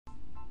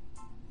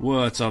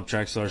What's up,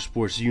 Trackstar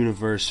Sports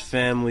Universe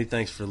family?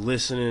 Thanks for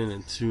listening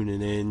and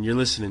tuning in. You're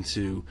listening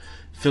to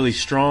Philly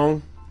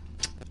Strong.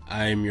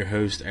 I am your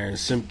host, Aaron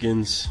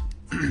Simpkins.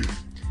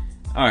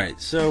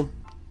 Alright, so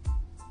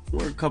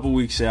we're a couple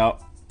weeks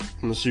out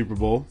from the Super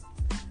Bowl.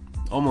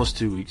 Almost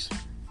 2 weeks.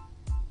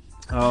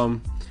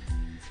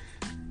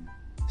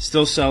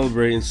 Still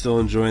celebrating, still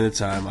enjoying the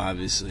time,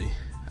 obviously.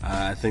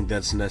 I think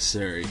that's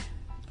necessary.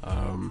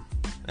 And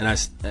I'm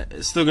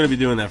still going to be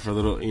doing that for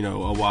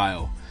a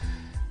while.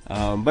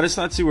 But it's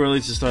not too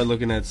early to start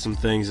looking at some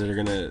things that are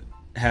going to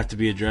have to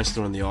be addressed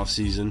during the off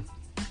season,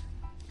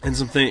 and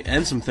some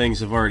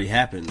things have already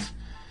happened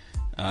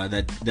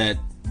that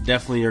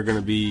definitely are going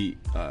to be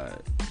a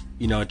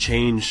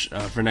change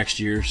for next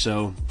year.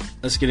 So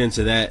let's get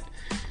into that.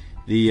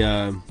 The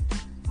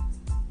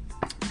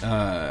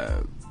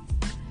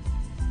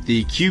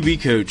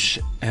QB coach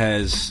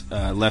has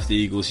left the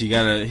Eagles. He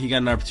got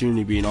an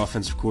opportunity to be an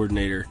offensive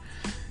coordinator,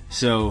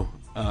 so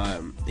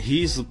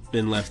he's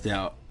been left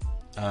out.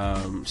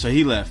 So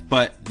he left,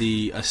 but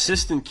the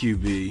assistant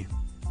QB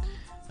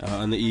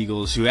on the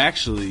Eagles,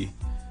 assistant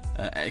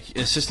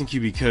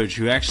QB coach,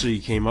 who actually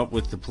came up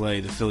with the play,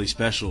 the Philly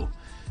Special,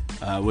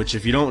 which,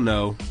 if you don't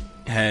know,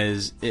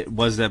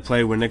 was that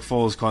play when Nick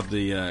Foles caught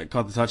the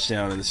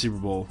touchdown in the Super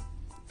Bowl.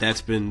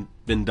 That's been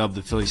dubbed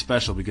the Philly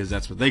Special because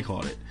that's what they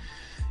called it.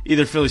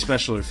 Either Philly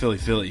Special or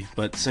Philly,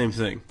 but same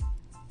thing.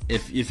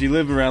 If you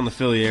live around the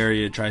Philly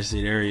area,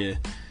 tri-state area,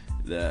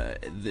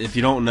 if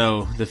you don't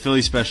know, the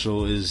Philly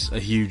Special is a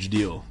huge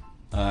deal.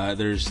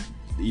 There's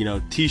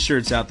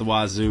T-shirts out the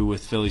wazoo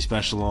with Philly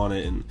Special on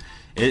it, and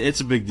it's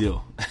a big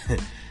deal.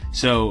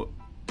 So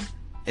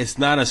it's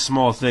not a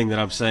small thing that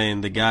I'm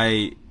saying. The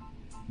guy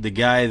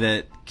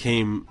that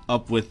came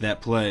up with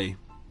that play,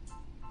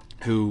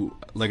 who,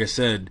 like I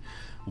said,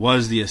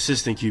 was the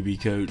assistant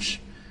QB coach,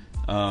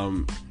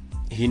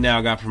 he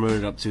now got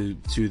promoted up to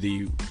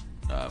the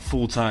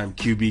full-time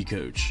QB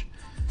coach.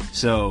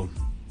 So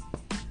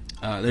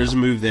there's a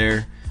move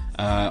there.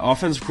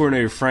 Offensive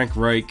coordinator Frank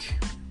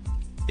Reich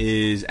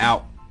is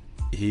out.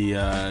 He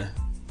got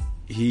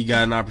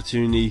an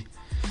opportunity.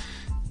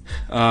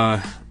 He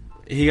got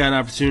an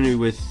opportunity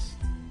with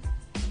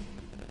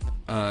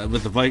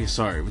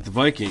the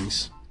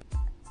Vikings,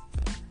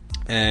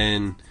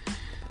 and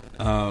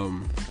I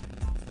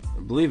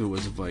believe it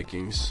was the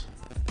Vikings.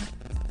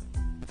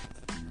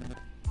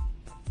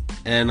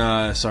 And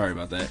sorry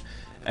about that.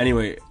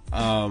 Anyway,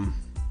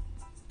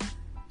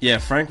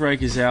 Frank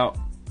Reich is out,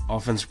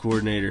 offensive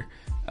coordinator.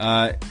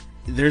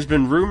 There's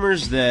been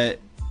rumors that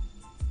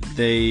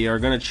they are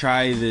going to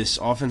try this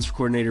offensive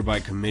coordinator by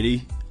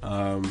committee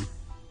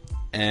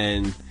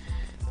and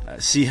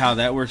see how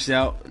that works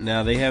out.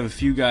 Now, they have a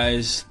few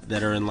guys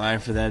that are in line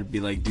for that. It'd be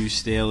like Deuce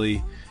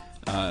Staley,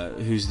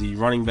 who's the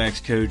running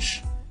backs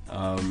coach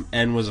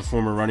and was a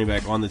former running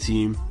back on the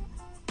team.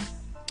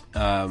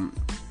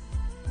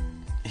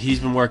 He's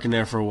been working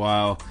there for a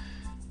while.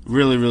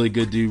 Really, really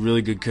good dude,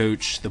 really good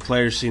coach. The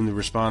players seem to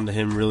respond to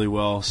him really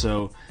well,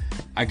 so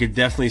I could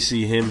definitely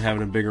see him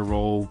having a bigger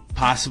role,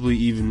 possibly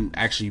even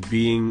actually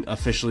being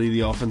officially the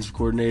offensive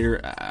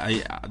coordinator.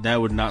 That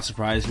would not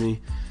surprise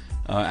me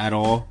at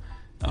all.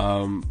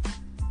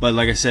 But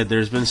like I said,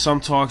 there's been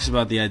some talks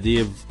about the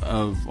idea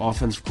of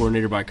offensive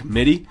coordinator by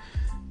committee.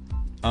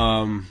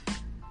 Now,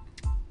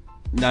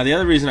 the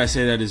other reason I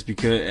say that is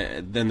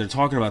because then they're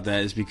talking about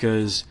that is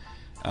because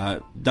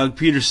Doug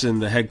Peterson,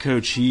 the head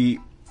coach, he's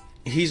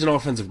an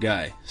offensive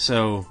guy.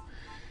 So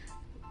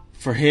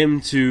for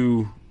him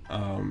to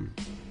do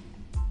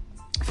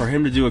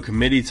a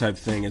committee type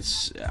thing,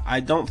 I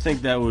don't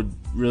think that would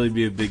really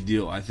be a big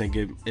deal. I think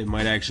it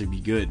might actually be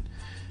good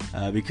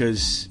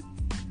because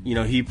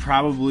he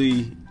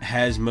probably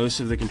has most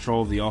of the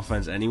control of the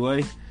offense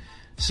anyway.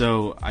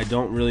 So I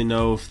don't really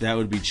know if that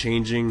would be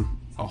changing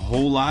a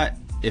whole lot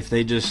if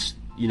they just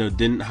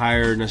didn't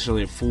hire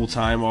necessarily a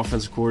full-time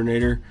offensive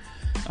coordinator.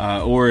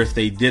 Or if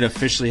they did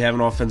officially have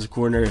an offensive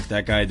coordinator, if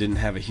that guy didn't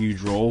have a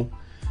huge role,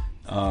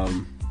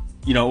 it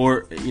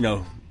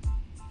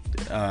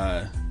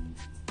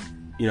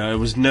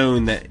was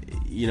known that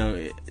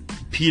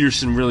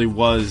Peterson really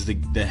was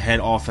the head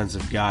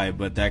offensive guy,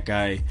 but that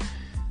guy,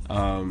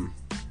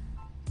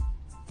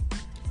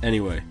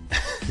 anyway,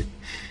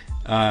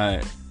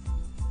 but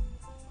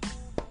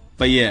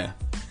yeah,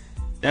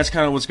 that's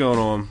kind of what's going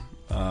on.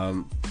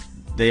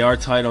 They are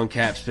tight on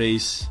cap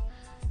space.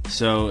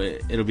 So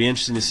it'll be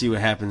interesting to see what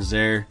happens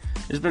there.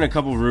 There's been a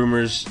couple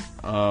rumors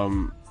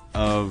of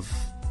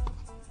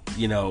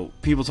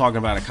people talking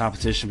about a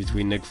competition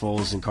between Nick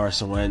Foles and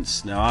Carson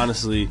Wentz. Now,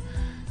 honestly,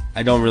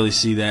 I don't really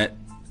see that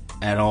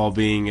at all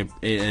being an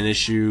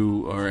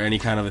issue or any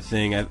kind of a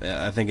thing.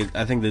 I think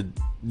the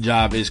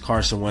job is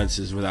Carson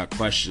Wentz's without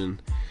question,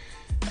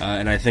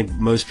 and I think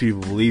most people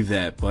believe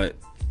that. But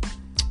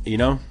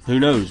who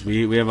knows?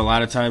 We have a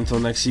lot of time till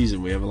next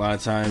season. We have a lot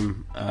of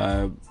time.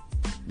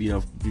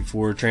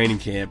 Before training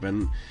camp,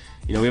 and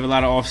we have a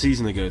lot of off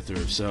season to go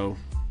through, so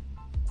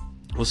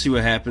we'll see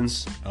what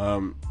happens.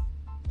 With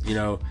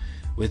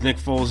Nick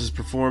Foles'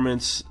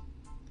 performance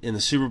in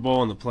the Super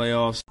Bowl and the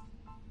playoffs,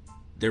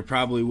 there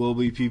probably will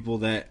be people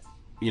that,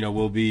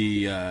 will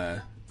be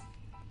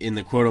in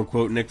the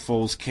quote-unquote Nick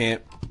Foles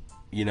camp,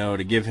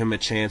 to give him a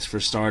chance for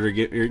starter,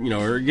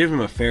 or give him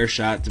a fair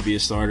shot to be a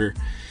starter.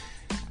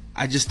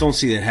 I just don't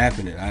see that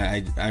happening.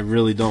 I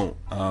really don't.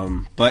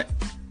 But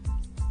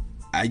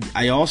I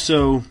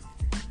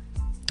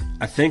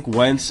think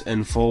Wentz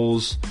and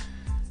Foles,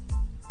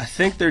 I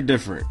think they're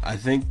different. I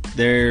think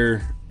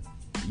they're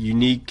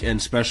unique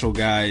and special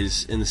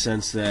guys in the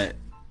sense that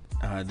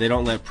they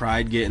don't let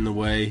pride get in the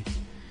way.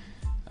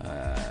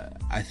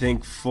 I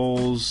think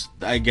Foles,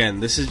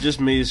 again, this is just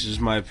me, this is just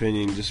my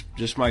opinion,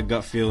 just my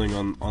gut feeling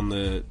on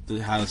the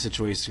how the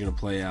situation is going to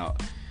play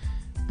out.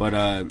 But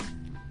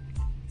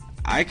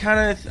I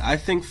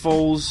think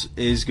Foles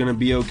is going to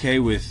be okay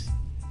with,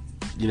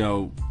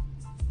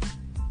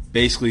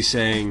 basically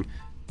saying,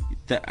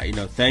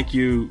 thank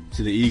you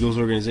to the Eagles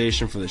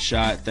organization for the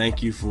shot.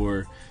 Thank you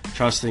for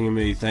trusting in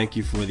me. Thank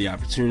you for the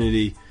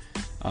opportunity.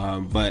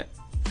 But,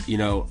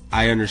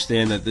 I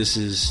understand that this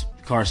is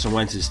Carson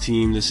Wentz's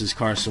team. This is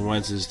Carson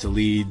Wentz's to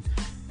lead.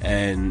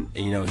 And,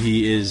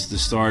 he is the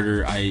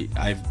starter.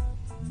 I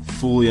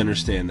fully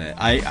understand that.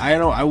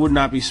 I would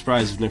not be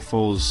surprised if Nick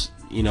Foles,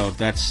 if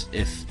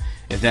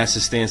that's the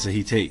stance that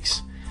he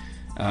takes.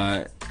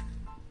 Now,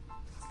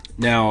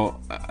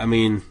 I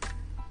mean,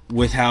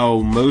 with how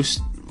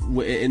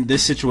in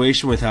this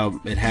situation, with how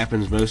it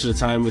happens most of the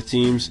time with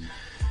teams,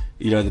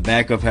 the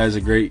backup has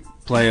a great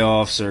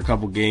playoffs or a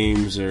couple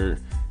games or,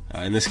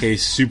 in this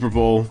case, Super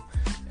Bowl,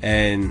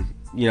 and,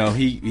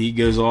 he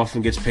goes off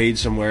and gets paid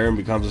somewhere and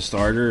becomes a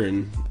starter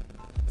and,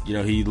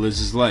 he lives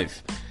his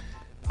life.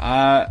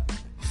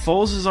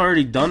 Foles has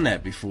already done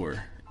that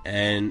before,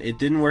 and it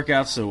didn't work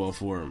out so well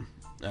for him.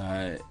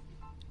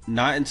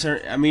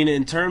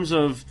 In terms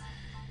of,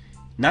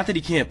 not that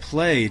he can't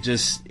play,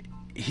 just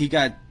he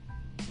got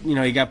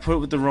put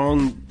with the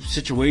wrong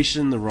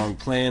situation, the wrong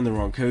plan, the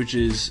wrong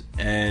coaches,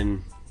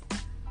 and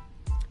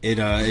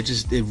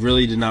it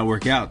really did not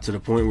work out to the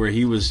point where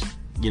he was,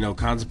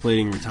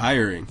 contemplating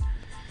retiring,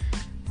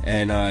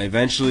 and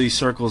eventually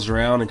circles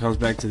around and comes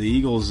back to the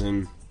Eagles,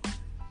 and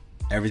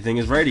everything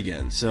is right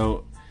again.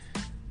 So,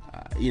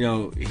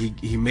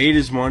 he made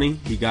his money,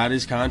 he got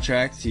his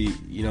contract.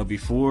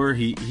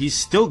 He's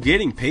still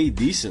getting paid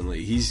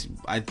decently. He's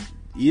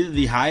either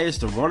the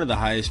highest or one of the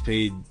highest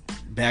paid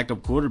backup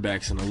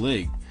quarterbacks in the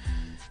league.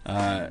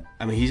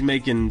 He's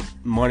making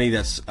money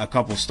that's a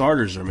couple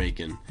starters are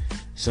making.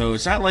 So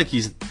it's not like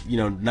he's,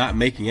 not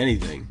making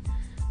anything.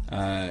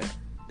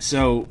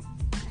 So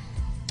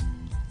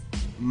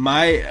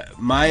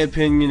my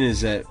opinion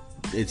is that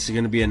it's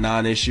going to be a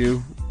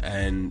non-issue,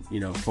 and,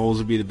 Foles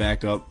will be the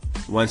backup.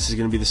 Wentz is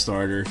going to be the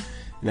starter,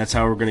 and that's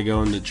how we're going to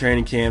go into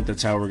training camp.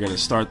 That's how we're going to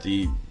start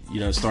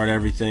start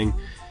everything.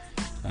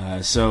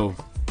 So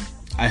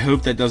I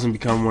hope that doesn't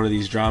become one of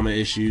these drama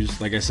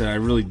issues. Like I said, I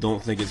really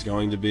don't think it's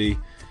going to be.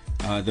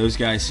 Those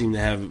guys seem to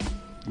have,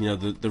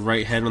 the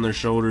right head on their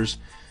shoulders.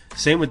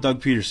 Same with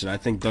Doug Peterson. I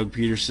think Doug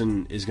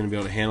Peterson is going to be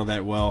able to handle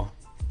that well.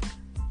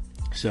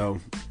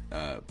 So,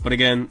 but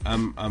again,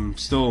 I'm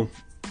still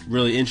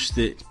really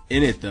interested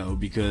in it though,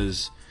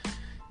 because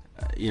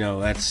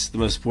that's the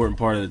most important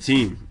part of the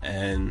team,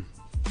 and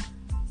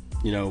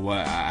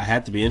I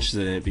have to be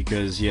interested in it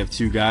because you have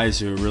two guys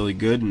who are really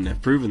good and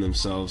have proven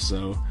themselves.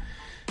 So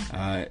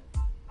I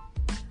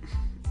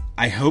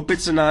hope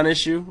it's a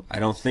non-issue. I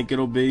don't think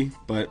it'll be,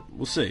 but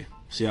we'll see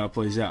how it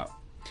plays out.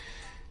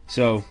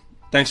 So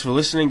thanks for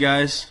listening,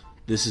 guys.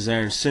 This is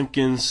Aaron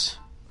Simpkins.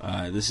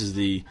 This is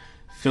the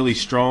Philly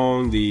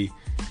Strong, the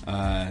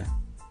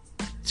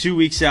 2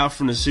 weeks out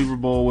from the Super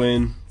Bowl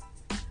win.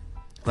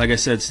 Like I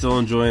said, still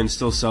enjoying,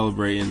 still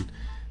celebrating,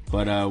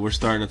 but we're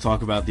starting to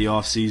talk about the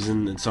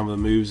offseason and some of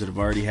the moves that have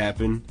already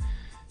happened.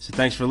 So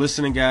thanks for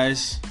listening,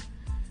 guys.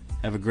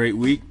 Have a great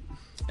week,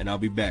 and I'll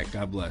be back.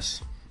 God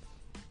bless.